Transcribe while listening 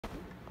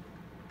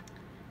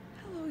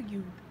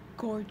you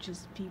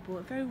gorgeous people.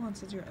 If everyone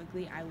says you're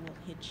ugly, I will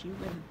hit you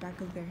in the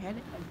back of their head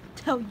and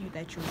tell you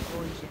that you're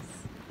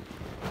gorgeous.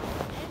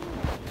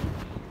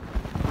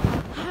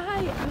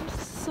 Hi, I'm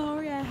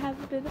sorry I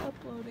haven't been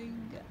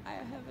uploading. I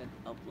haven't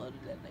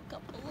uploaded in a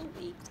couple of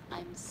weeks.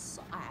 I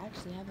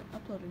actually haven't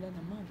uploaded in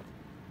a month,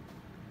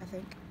 I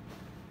think.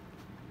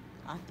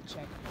 I have to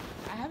check.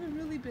 I haven't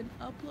really been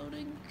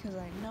uploading because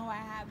I know I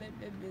haven't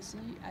been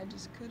busy. I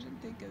just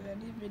couldn't think of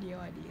any video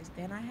ideas.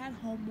 Then I had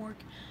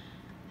homework.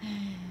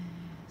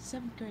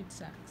 7th grade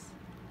sucks.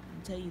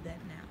 I'll tell you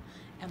that now.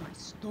 And my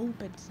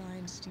stupid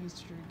science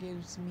teacher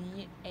gives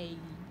me a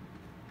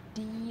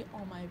D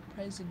on my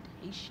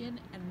presentation,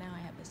 and now I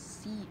have a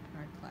C in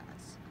our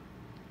class.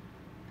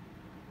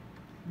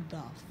 The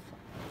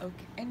fuck?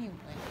 Okay,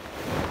 anyway.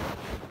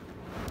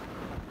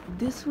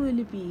 This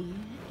will be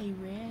a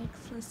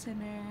Rex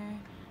listener,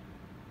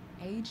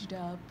 aged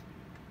up.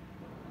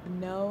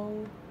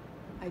 No,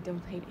 I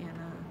don't hate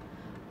Anna,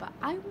 but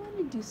I want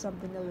to do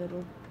something a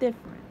little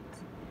different.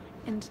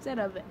 Instead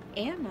of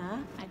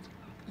Anna,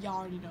 y'all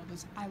already know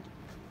this. I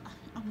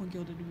want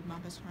Gilda to be my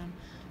best friend,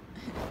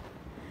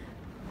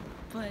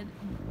 but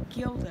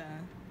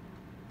Gilda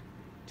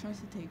tries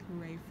to take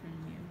Ray from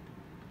you.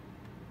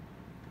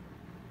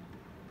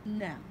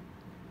 No.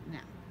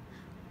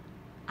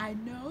 I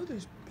know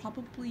there's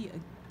probably a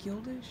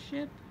Gilda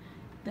ship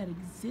that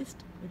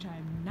exists, which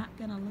I'm not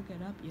gonna look it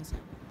up. Yes, I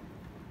will.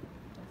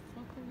 The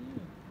fuck are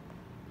you?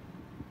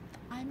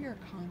 I'm your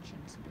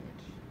conscience,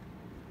 bitch.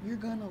 You're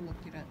gonna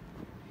look it up.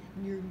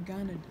 And you're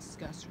gonna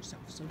discuss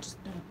yourself, so just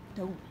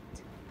don't.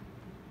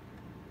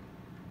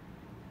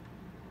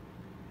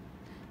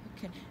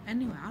 Okay,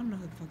 anyway, I don't know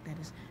who the fuck that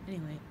is.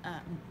 Anyway,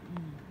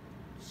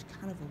 he's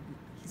kind of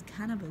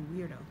a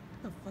weirdo.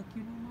 Who the fuck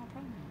you know my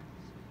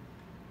pronouns?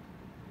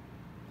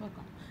 Fuck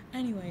off.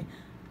 Anyway,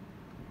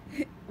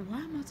 why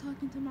am I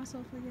talking to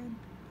myself again?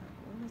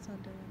 What was I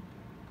doing?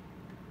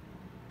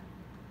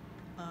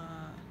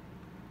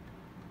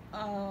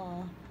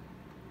 Oh,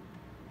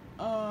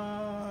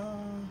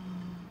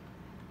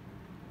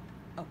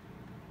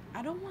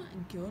 I don't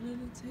want Gilda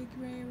to take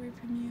Ray away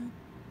from you.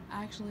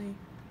 Actually,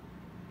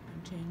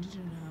 I'm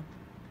changing it up.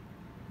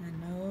 I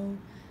know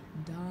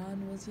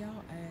Don was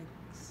y'all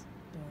ex,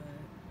 but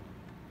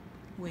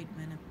wait a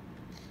minute.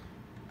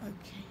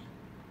 Okay.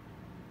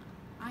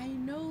 I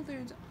know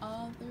there's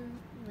other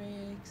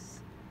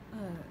rigs.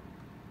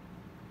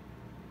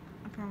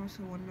 I promise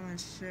I want to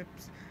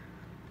ships.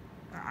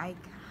 I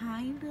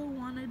kinda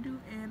wanna do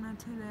Anna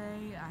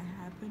today. I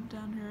haven't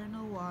done her in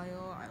a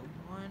while. I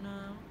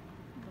wanna,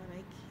 but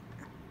I can't.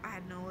 I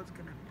know it's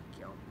gonna make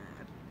y'all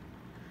mad.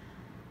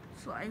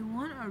 So I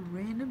want a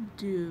random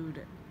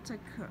dude to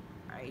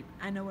I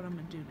know what I'm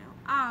gonna do now.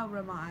 I'll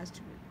rub my eyes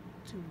too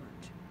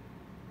much.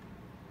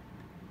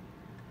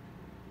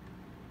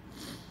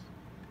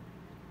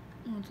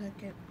 One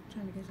second,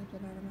 trying to get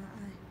something out of my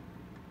eye.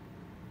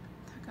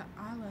 I got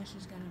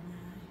eyelashes got in my eye.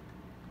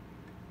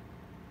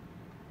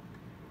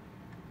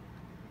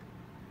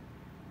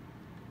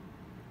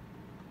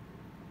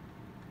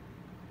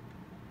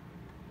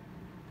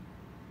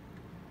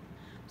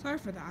 Sorry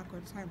for the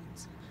awkward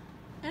silence.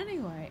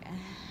 Anyway,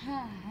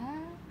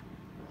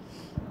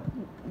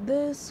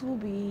 this will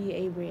be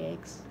a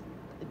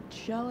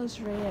jealous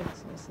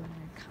Rex listener.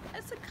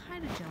 It's a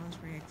kind of jealous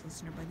Rex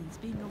listener, but he's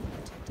being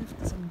overprotective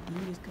because some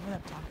dude is coming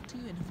up talking to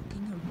you and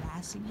fucking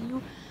harassing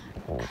you.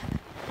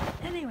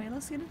 Anyway,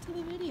 let's get into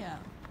the video.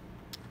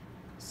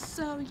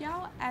 So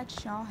y'all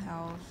at y'all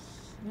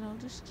house,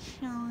 just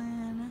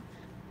chilling,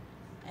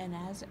 and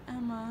as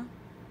Emma,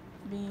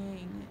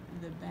 being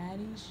the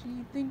baddie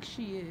she thinks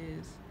she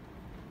is,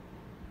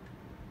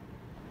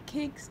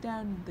 kicks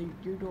down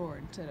your door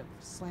instead of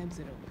slams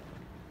it open.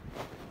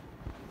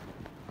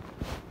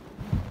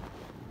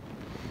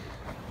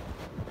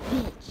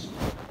 Bitch.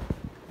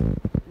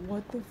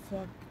 What the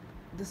fuck?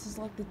 This is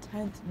like the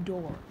 10th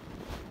door.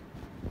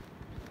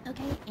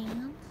 Okay,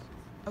 and?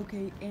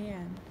 Okay,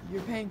 and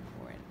you're paying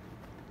for it.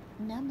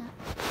 No, I'm not.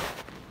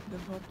 The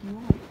fuck you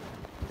want?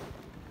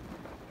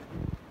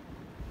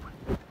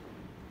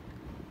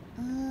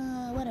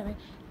 Whatever.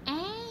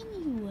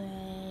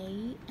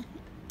 Anyway,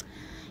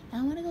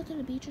 I want to go to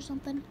the beach or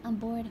something. I'm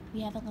bored.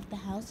 We haven't left the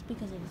house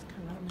because of this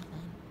corona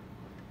thing.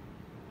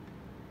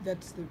 Are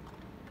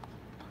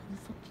you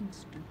fucking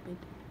stupid?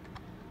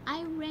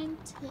 I didn't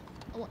rent. I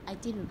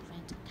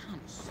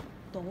kind of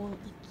stole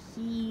the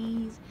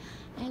keys.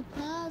 And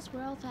plus,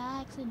 we're all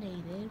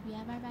vaccinated. We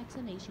have our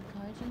vaccination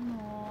cards,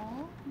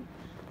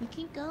 We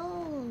can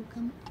go.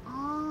 Come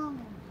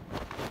on.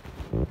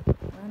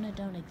 Corona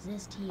don't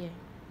exist here.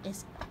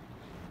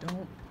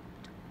 Don't.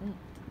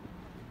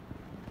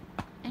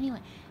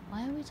 Anyway,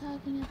 why are we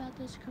talking about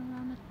this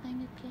corona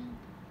thing again?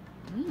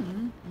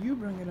 You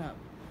bring it up.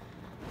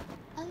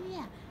 Oh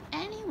yeah.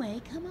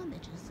 Anyway, come on,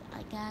 bitches.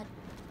 I got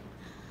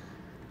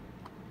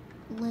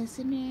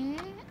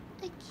listener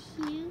a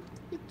cute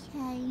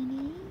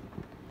bikini.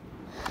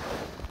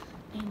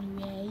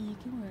 Anyway, you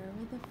can wear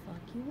whatever the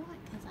fuck you want,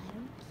 cause I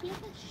don't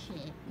give a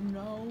shit.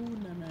 No.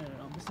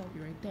 I'm gonna stop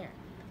you right there.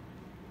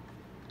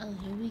 Oh,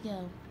 here we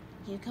go.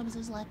 Here comes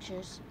his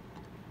lectures.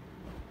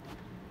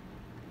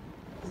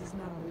 This is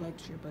not a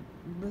lecture, but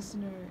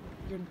listener,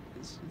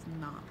 this is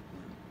not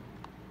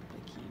a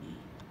bikini.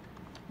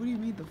 What do you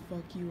mean the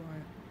fuck you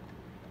are?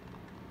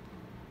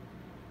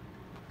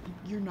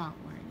 You're not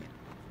wearing it.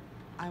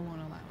 I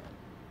won't allow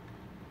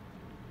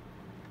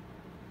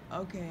it.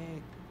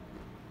 Okay.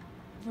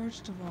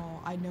 First of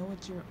all, I know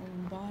it's your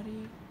own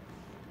body,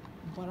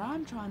 but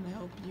I'm trying to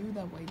help you.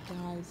 That way,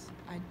 guys,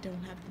 I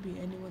don't have to be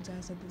anyone's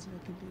ass at this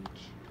fucking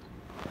beach.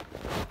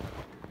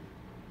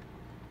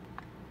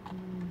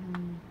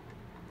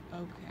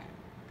 Okay.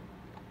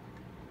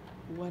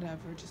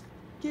 Whatever. Just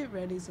get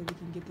ready so we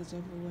can get this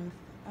over with.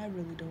 I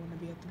really don't want to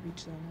be at the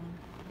beach that long.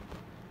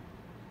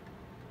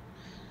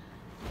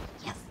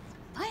 Yes!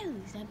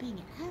 Finally, stop being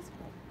an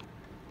asshole.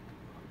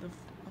 A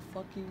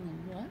fucking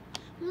what?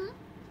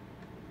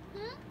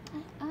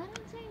 I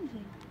didn't say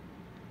anything.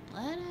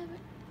 Whatever.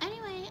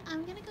 Anyway,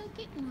 I'm gonna go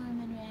get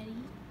Norman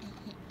ready.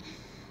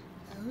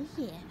 Oh,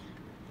 yeah.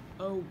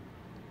 Oh,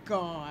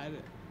 God.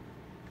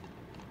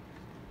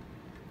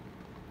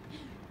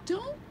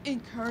 Don't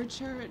encourage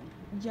her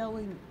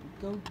yelling,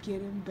 go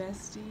get him,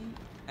 bestie.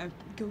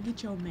 Go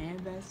get your man,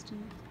 bestie.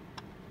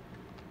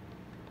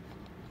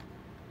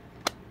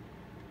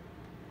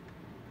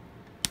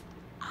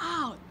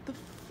 Ow, the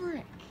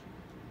frick.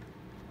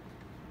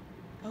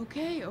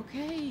 Okay,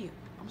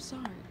 I'm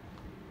sorry.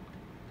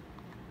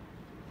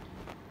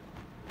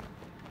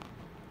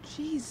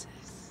 Jesus.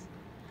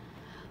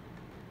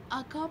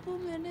 A couple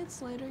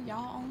minutes later,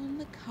 y'all all in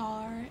the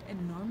car,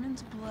 and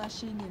Norman's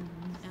blushing, and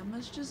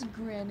Emma's just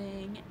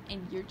grinning,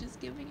 and you're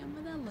just giving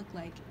Emma that look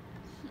like,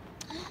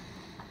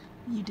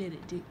 you did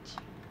it, didn't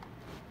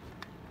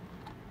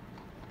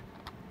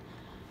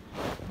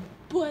you?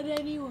 But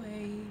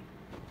anyway,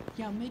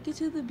 y'all make it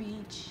to the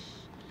beach,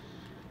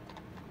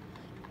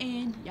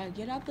 and y'all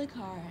get out the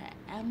car.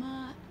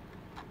 Emma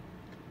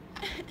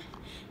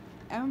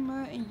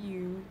and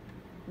you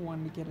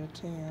wanted to get a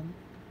tan.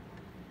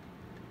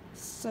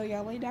 So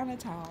y'all lay down a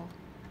towel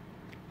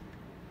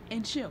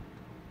and chill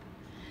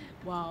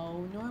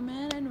while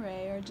Norman and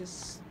Ray are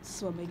just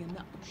swimming in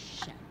the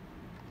ocean.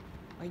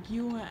 Like,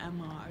 you and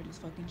Emma are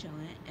just fucking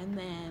chilling. And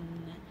then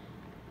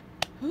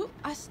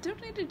I still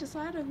need to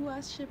decide on who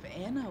I ship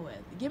Anna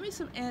with. Give me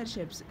some Anna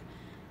ships.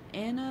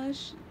 Anna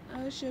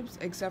ships,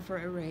 except for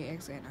Ray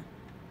x Anna.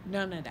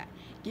 None of that.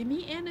 Give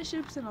me Anna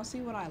ships and I'll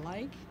see what I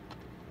like.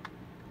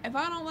 If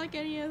I don't like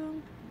any of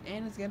them,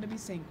 Anna's gonna be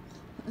single.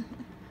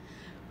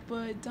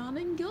 But Don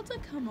and Gilda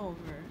come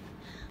over.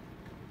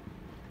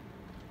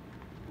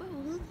 Wait,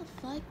 who the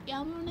fuck?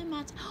 Y'all running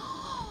my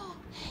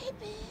hey,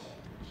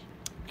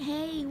 bitch.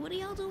 Hey, what are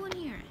y'all doing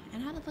here?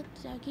 And how the fuck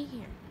did y'all get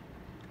here?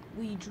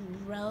 We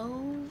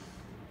drove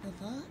the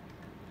fuck?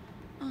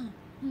 I'm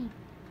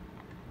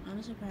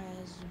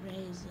surprised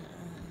Ray's,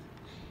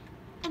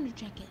 under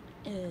jacket,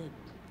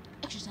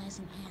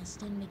 exercising ass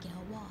didn't make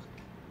y'all walk.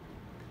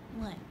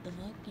 What the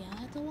fuck? Y'all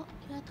had to walk?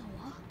 You had to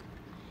walk?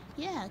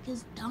 Yeah,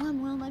 because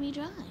Don won't let me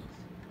drive.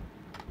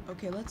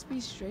 Okay, let's be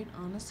straight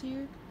honest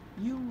here.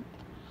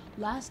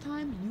 Last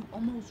time, you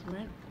almost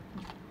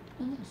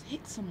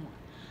hit someone.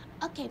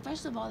 Okay,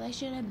 first of all, they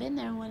shouldn't have been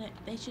there when it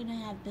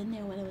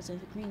was a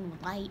green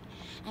light,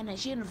 and they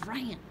shouldn't have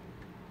ran.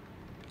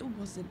 It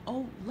was an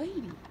old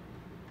lady.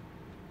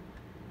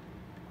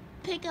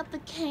 Pick up the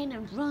cane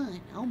and run.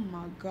 Oh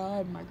my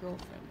God, my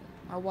girlfriend.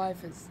 My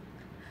wife is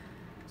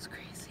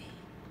crazy.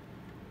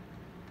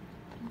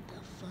 What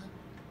the fuck?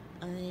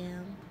 I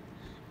am.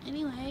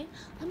 Anyway,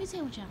 let me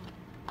say what y'all.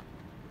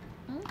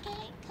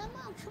 Okay, come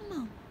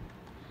on.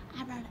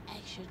 I brought an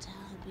extra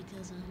towel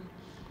because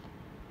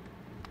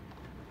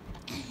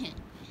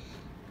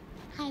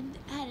I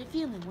had a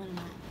feeling one of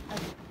my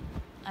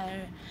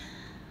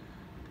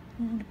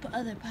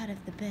other part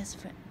of the best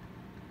friend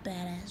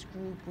badass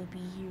group would be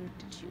here.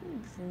 Did you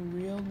for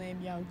real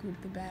name y'all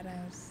group the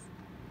badass?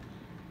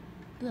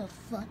 The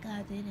fuck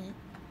I didn't.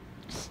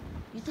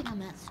 You think I'm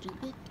that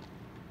stupid?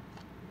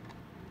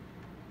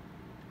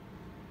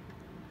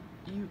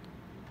 You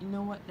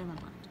know what? Never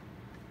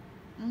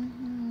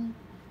mind.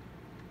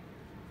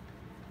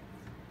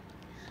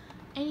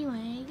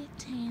 Anyway, get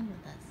tan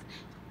with us.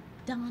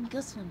 Don,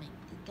 go swimming.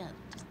 Go.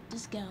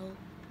 Just go.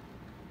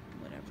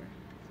 Whatever.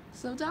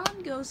 So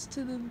Don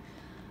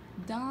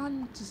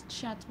just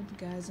chats with the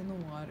guys in the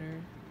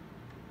water.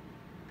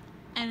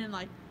 And then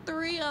like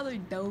 3 other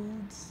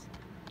dudes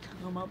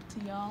come up to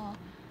y'all,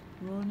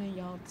 ruining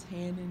y'all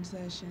tanning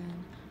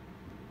session.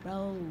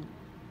 Bro,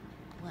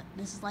 what?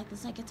 This is like the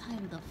second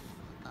time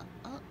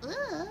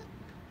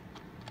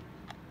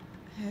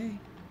Hey.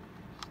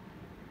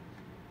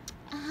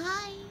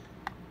 Hi.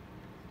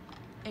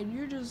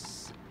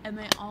 And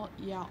they all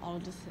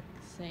just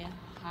say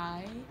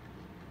hi.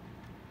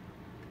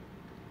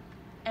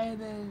 And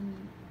then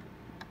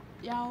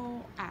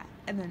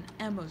and then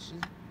Emma's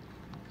just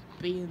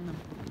being the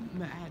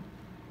mad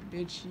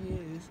bitch she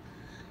is.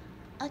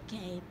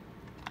 Okay,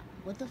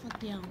 what the fuck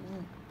do y'all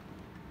want?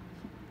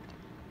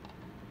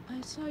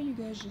 I saw you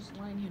guys just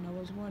lying here and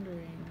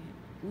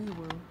we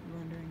were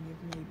wondering if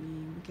maybe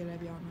we Can I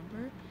have your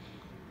number?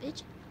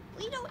 Bitch,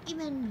 we don't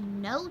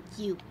even know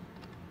you.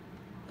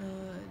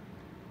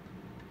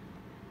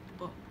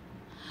 Well,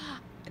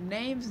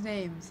 names.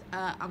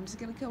 I'm just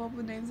gonna come up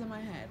with names in my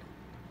head.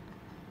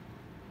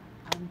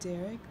 I'm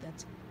Derek.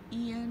 That's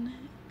Ian.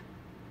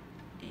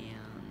 And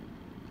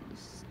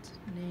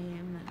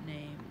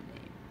name.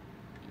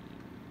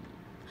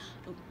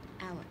 Oh,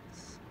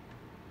 Alex.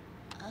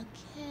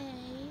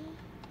 Okay.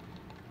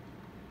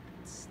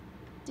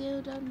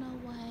 Still don't know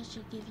why I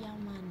should give y'all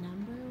my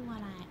number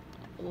when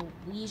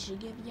we should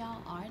give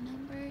y'all our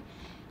number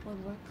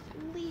when we're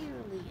clearly in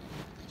a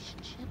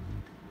relationship.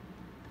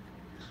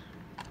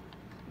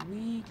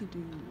 We could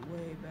do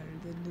way better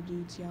than the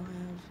dudes y'all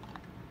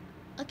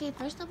have. Okay,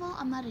 first of all,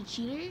 I'm not a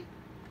cheater.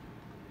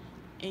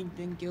 And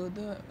then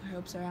Gilda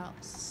helps her out.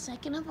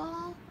 Second of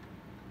all,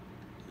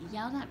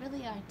 y'all not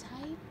really our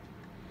type.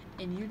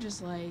 And you're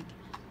just like,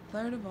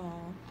 third of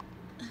all,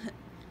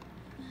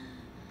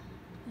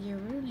 you're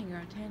ruining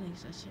our tanning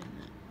session.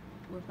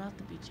 We're about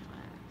to beat your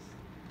ass.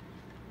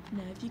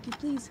 Now, if you could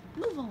please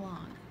move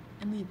along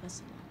and leave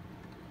us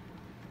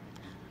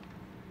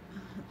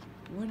alone.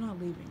 We're not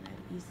leaving that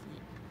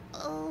easily.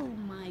 Oh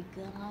my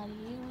god,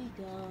 here we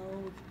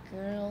go,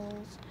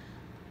 girls.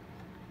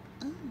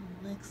 Oh,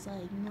 looks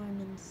like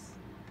Norman was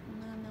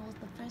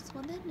the first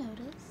one that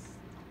noticed.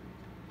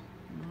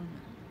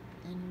 Norman.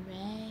 Then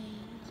Ray.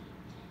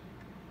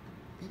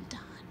 Then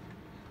Don.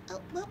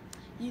 Oh, well,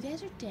 you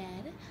guys are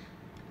dead.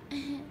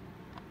 We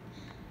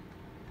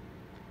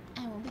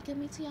won't be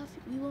coming to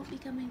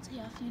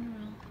your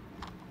funeral.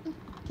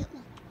 Get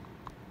luck.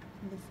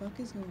 What the fuck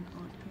is going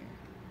on here?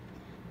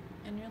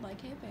 And you're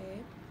like, hey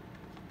babe.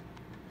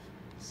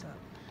 So,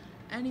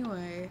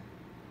 anyway,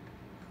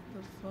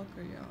 the fuck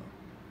are y'all?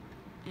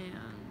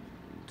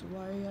 And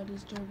why are y'all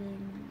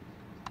disturbing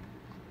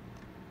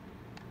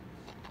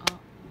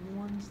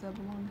ones that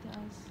belong to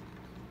us?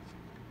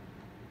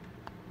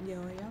 Yo,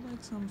 are y'all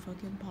like some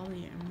fucking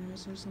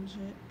polyamorous or some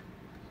shit?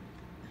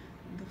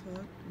 The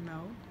fuck?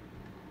 No.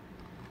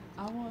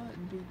 I want to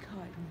be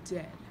caught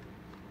dead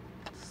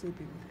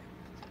sleeping with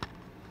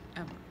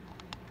him. Emma.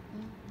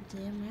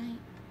 Damn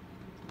right.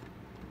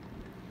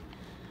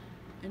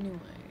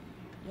 Anyway,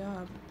 y'all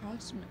have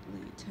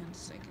approximately 10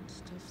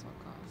 seconds to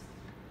fuck off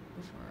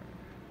before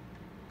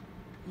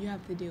you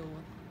have to deal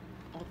with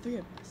all three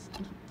of us.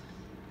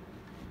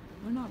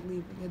 We're not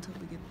leaving until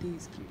we get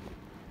these cute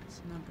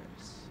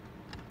numbers.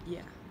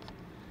 Yeah.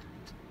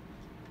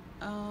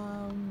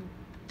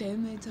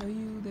 Didn't they tell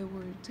you they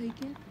were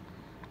taken?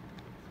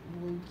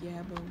 Well,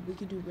 yeah, but we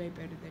could do way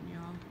better than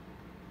y'all.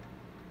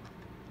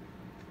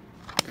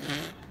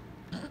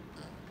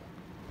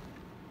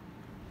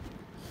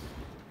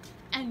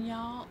 And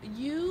y'all,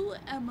 you,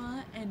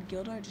 Emma, and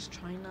Gilda are just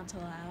trying not to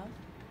laugh.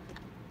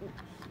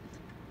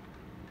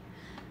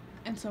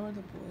 And so are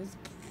the boys.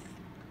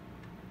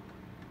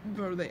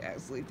 Bro, they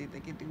actually think they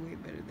can do way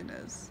better than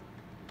us.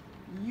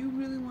 You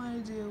really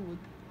want to deal with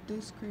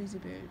this crazy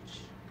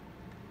bitch,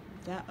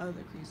 that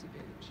other crazy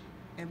bitch,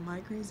 and my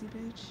crazy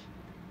bitch?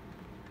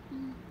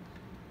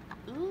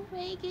 Ooh,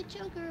 Ray, get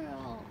your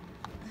girl.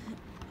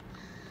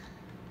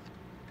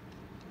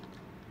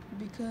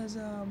 Because,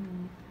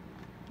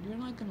 you're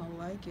not gonna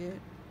like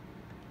it.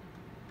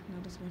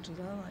 Not as much as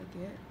I like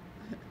it.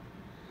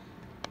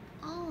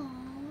 Oh.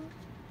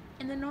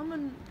 And then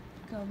Norman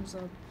comes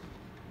up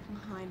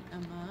behind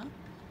Emma.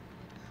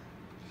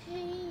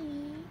 Hey,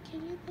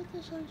 can you put the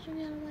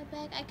sunscreen on my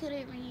back? I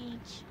couldn't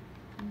reach.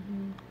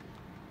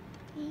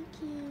 Thank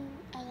you.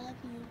 I love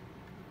you.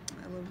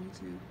 I love you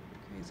too,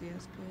 crazy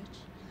ass bitch.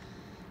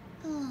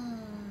 Oh,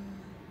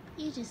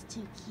 you're just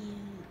too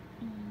cute.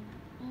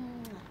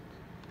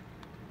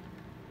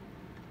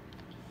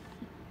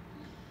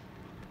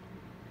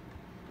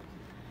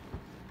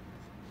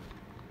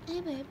 Hey,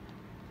 babe.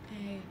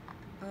 Hey,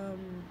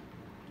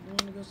 you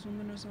wanna go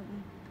swimming or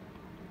something?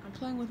 I'm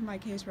playing with my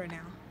case right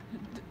now,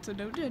 so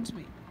don't judge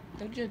me.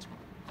 Don't judge me,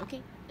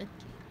 okay? Okay.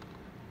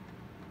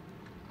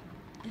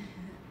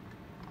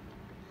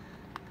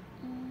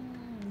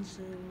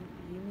 So,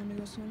 you wanna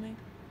go swimming?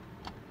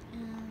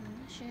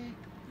 Sure.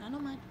 I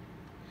don't mind.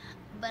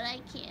 But I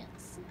can't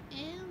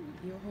swim.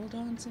 You hold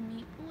on to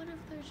me. What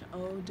if there's...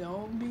 Oh,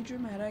 don't be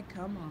dramatic.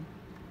 Come on.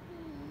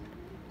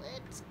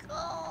 Let's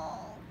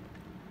go.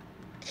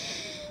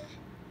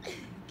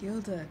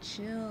 Gilda,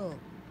 chill.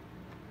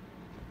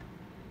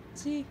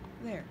 See?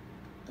 There.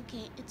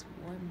 Okay, it's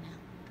warm now.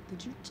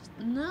 Did you just...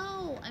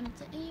 No, I'm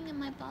saying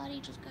my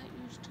body just got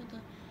used to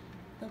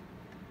the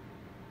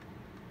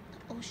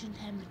ocean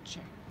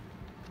temperature.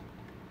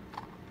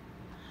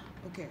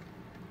 Okay.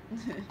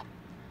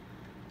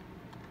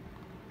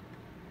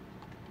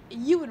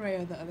 You and Ray,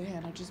 on the other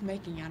hand, are just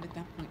making out at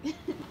that point.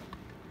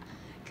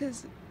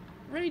 Because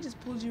Ray just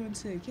pulled you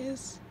into a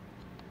kiss,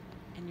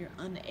 and you're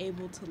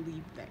unable to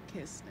leave that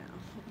kiss now.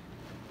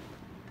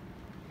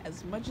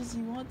 As much as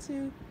you want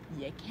to,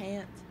 you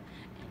can't,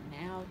 and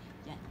now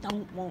you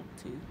don't want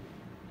to.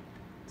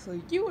 So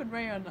you and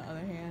Ray, on the other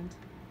hand,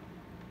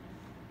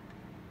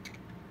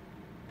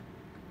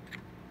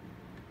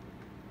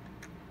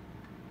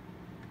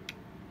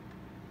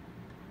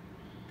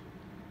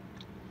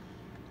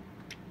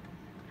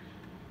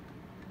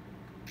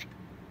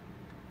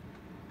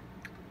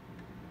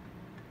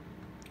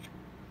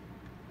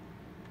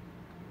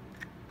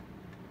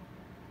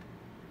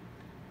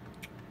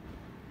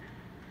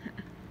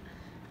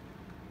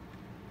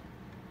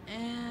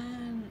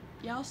 And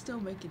y'all still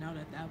making out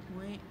at that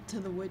point, to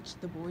the which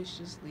the boys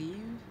just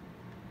leave.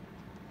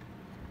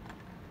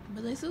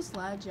 But they still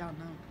slide y'all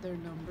their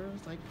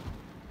numbers, like,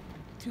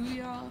 to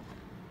y'all.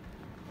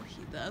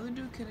 The other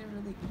dude couldn't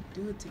really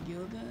do it to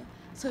Gilda,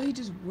 so he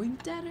just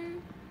winked at her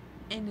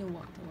and then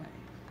walked away.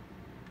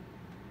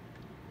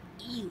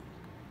 Ew.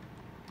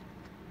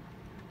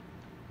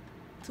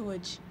 To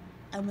which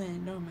Emma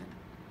and Norman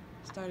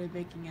started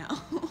making out.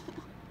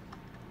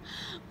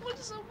 What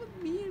is up with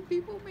me and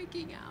people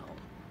making out?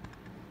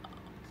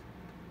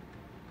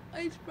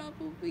 It's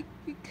probably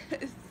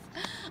because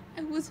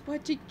I was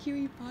watching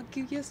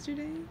Kiribati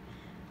yesterday.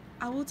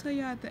 I will tell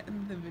you at the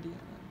end of the video.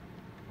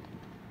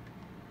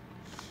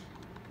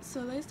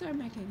 So they start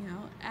making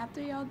out.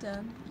 After y'all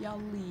done, y'all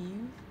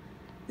leave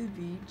the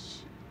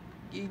beach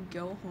and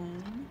go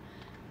home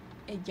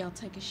and y'all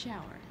take a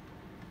shower.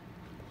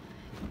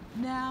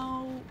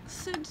 Now,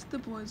 since the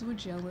boys were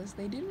jealous,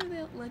 they didn't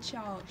really let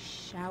y'all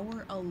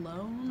shower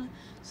alone,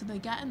 so they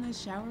got in the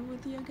shower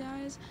with you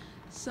guys.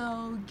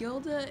 So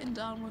Gilda and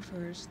Dawn were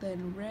first,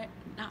 then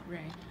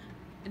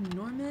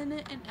Norman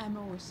and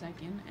Emma were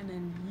second, and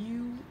then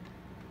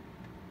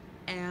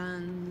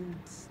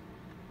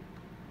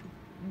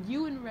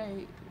you and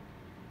Ray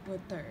were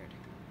third.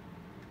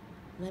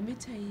 Let me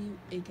tell you,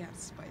 it got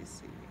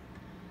spicy.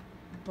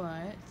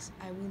 But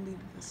I will leave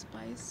the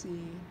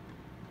spicy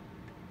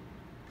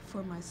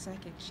for my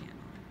second channel.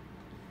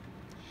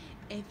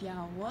 If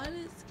y'all want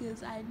it,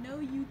 because I know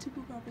YouTube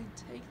will probably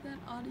take that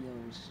audio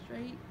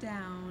straight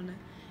down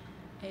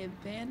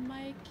and ban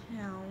my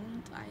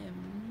account. I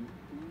am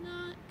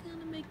not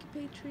gonna make a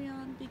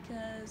Patreon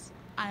because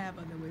I have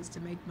other ways to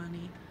make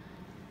money.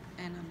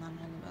 And I'm not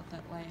all about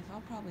that life.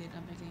 I'll probably end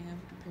up making a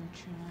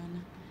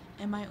Patreon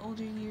in my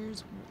older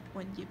years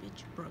when you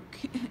bitch broke.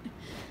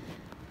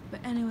 But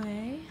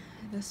anyway,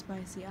 the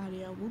spicy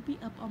audio will be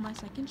up on my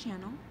second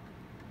channel.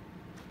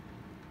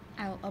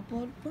 I'll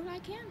upload what I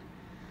can.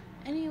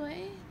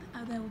 Anyway,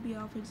 that will be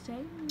all for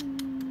today.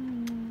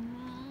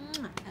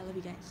 I love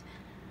you guys.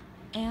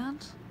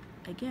 And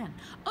again,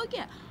 oh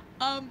yeah,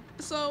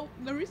 so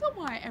the reason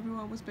why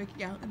everyone was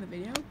making out in the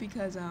video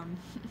because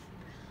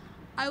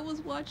I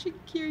was watching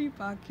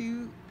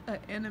Kiribati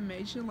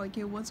animation, like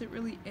it wasn't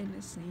really in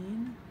a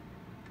scene,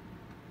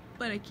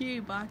 but a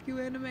Kiribati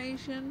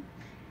animation.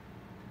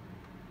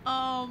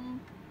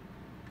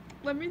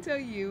 Let me tell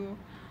you,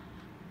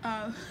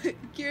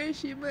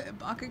 Kirishima and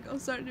Bakugo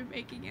started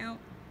making out,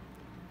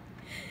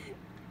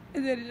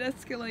 and then it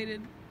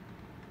escalated.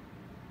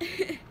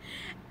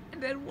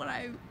 And then when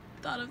I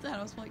thought of that,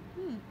 I was like,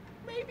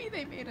 maybe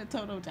they made a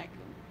Totodeku.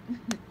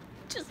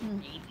 Just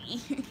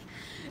maybe.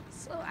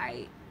 So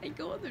I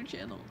go on their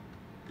channel.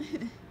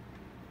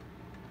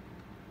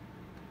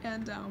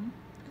 And I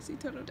see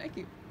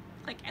Totodeku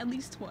like at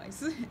least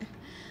twice.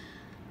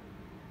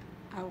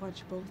 I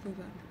watched both of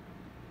them.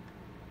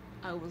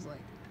 I was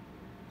like,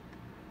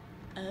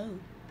 oh,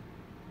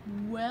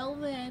 well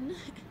then.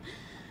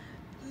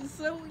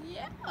 So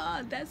yeah,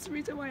 that's the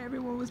reason why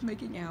everyone was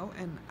making out,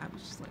 and I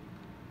was just like,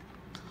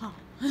 huh.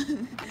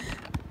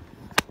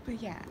 But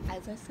yeah,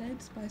 as I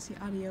said, spicy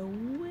audio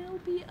will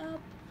be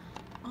up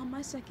on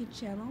my second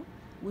channel,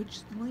 which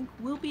link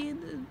will be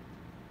in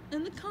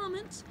the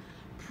comments.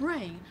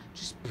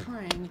 Just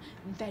praying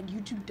that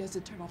YouTube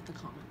doesn't turn off the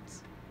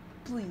comments.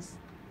 Please,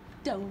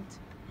 don't.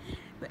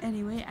 But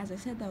anyway, as I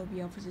said, that will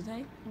be all for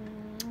today.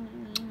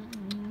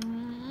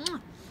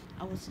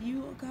 I will see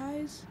you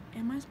guys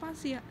in my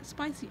spicy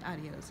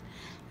audios.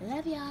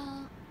 Love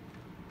y'all.